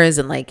entrepreneurs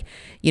and like,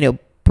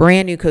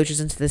 brand new coaches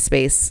into the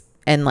space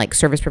and like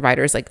service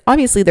providers, like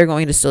obviously they're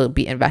going to still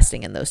be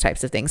investing in those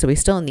types of things. So we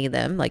still need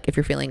them. Like if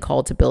you're feeling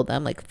called to build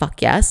them, like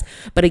fuck yes.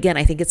 But again,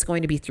 I think it's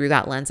going to be through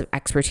that lens of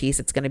expertise.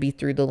 It's going to be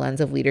through the lens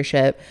of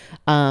leadership.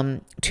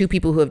 Two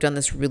people who have done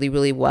this really,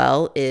 really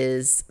well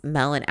is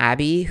Mel and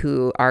Abby,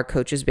 who are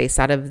coaches based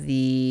out of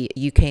the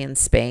UK and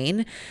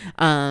Spain.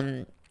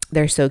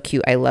 They're so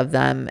cute. I love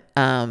them.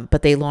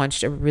 But they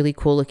launched a really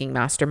cool looking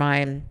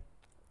mastermind.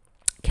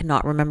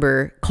 Cannot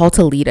remember. Call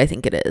to Lead, I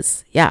think it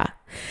is. Yeah.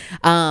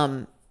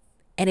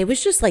 And it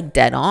was just like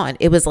dead on.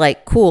 It was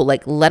like, cool,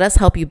 like let us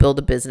help you build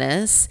a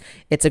business.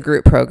 It's a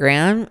group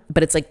program,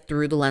 but it's like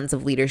through the lens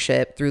of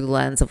leadership, through the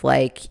lens of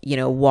like,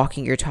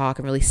 walking your talk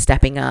and really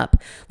stepping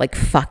up. Like,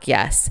 fuck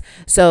yes.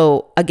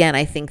 So again,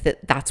 I think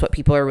that that's what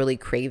people are really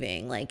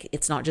craving. Like,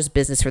 it's not just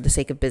business for the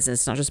sake of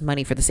business. It's not just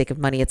money for the sake of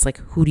money. It's like,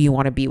 who do you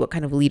want to be? What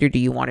kind of leader do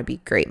you want to be?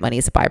 Great. Money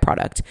is a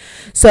byproduct.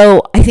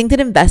 So I think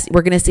that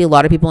we're going to see a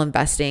lot of people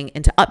investing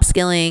into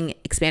upskilling,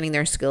 expanding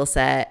their skill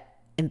set,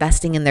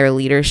 investing in their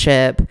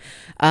leadership.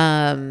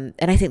 And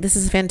I think this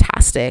is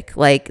fantastic.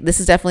 Like this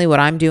is definitely what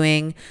I'm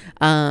doing.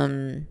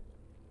 And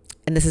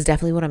this is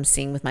definitely what I'm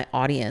seeing with my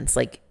audience.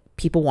 Like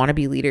people want to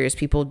be leaders.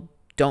 People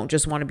don't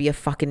just want to be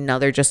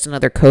just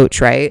another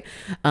coach. Right.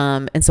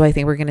 And so I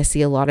think we're going to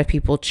see a lot of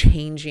people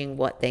changing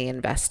what they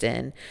invest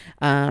in.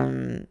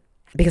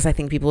 Because I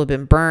think people have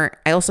been burnt.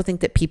 I also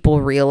think that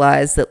people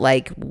realize that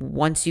like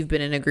once you've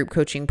been in a group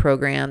coaching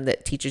program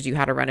that teaches you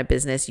how to run a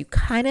business, you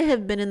kind of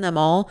have been in them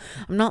all.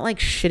 I'm not like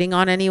shitting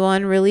on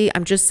anyone really.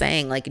 I'm just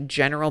saying like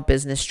general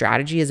business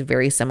strategy is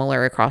very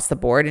similar across the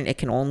board and it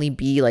can only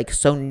be like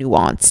so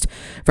nuanced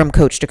from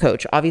coach to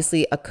coach.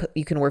 Obviously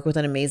you can work with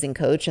an amazing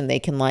coach and they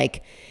can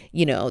like,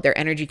 their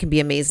energy can be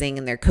amazing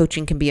and their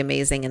coaching can be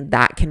amazing and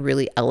that can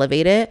really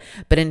elevate it.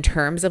 But in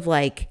terms of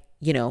like,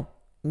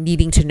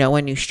 needing to know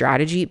a new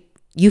strategy,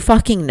 you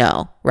fucking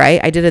know, right?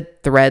 I did a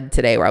thread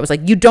today where I was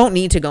like, you don't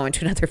need to go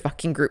into another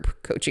fucking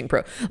group coaching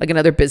like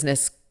another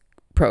business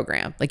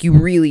program. Like you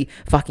really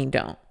fucking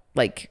don't.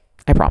 Like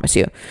I promise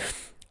you.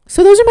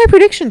 So those are my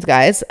predictions,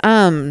 guys.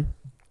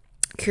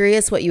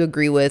 Curious what you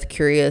agree with,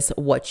 curious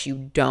what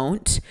you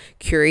don't,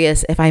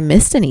 curious if I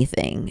missed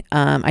anything.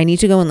 I need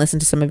to go and listen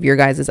to some of your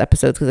guys'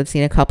 episodes because I've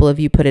seen a couple of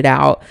you put it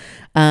out,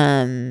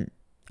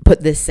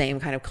 put this same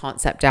kind of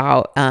concept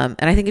out. And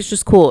I think it's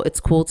just cool. It's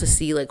cool to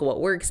see like what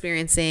we're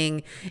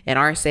experiencing in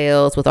our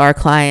sales with our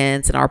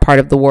clients and our part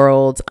of the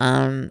world.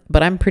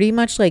 But I'm pretty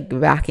much like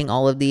backing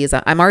all of these.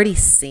 I'm already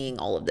seeing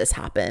all of this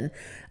happen.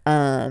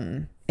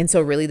 And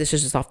so really this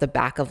is just off the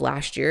back of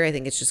last year. I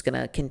think it's just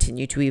going to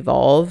continue to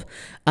evolve.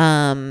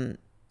 And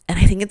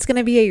I think it's going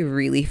to be a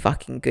really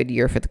fucking good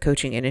year for the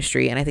coaching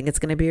industry. And I think it's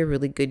going to be a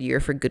really good year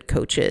for good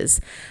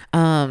coaches.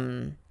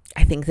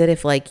 I think that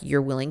if like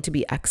you're willing to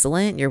be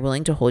excellent, you're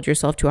willing to hold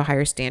yourself to a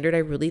higher standard, I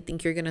really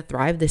think you're going to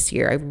thrive this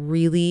year. I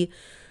really,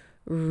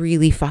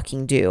 really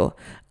fucking do.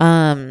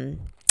 And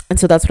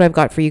so that's what I've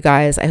got for you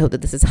guys. I hope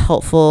that this is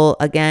helpful.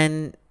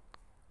 Again,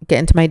 get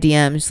into my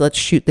DMs. Let's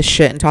shoot the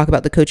shit and talk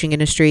about the coaching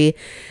industry.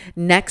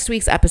 Next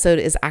week's episode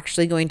is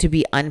actually going to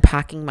be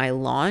unpacking my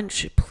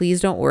launch.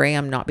 Please don't worry.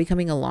 I'm not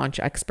becoming a launch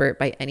expert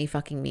by any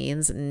fucking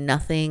means.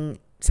 Nothing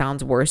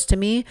sounds worse to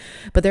me,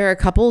 but there are a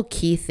couple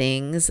key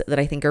things that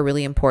I think are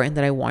really important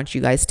that I want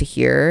you guys to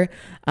hear,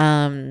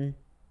 that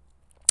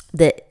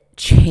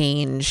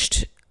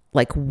changed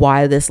like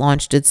why this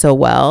launch did so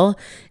well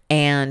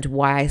and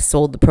why I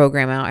sold the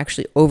program out,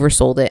 actually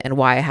oversold it, and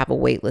why I have a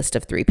wait list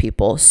of 3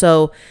 people.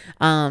 So,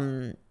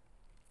 yeah,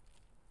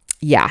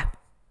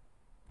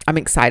 I'm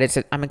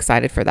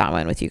excited for that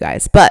one with you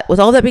guys. But with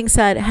all that being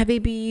said, have a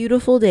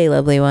beautiful day,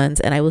 lovely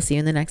ones. And I will see you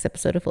in the next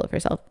episode of Full of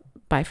Yourself.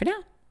 Bye for now.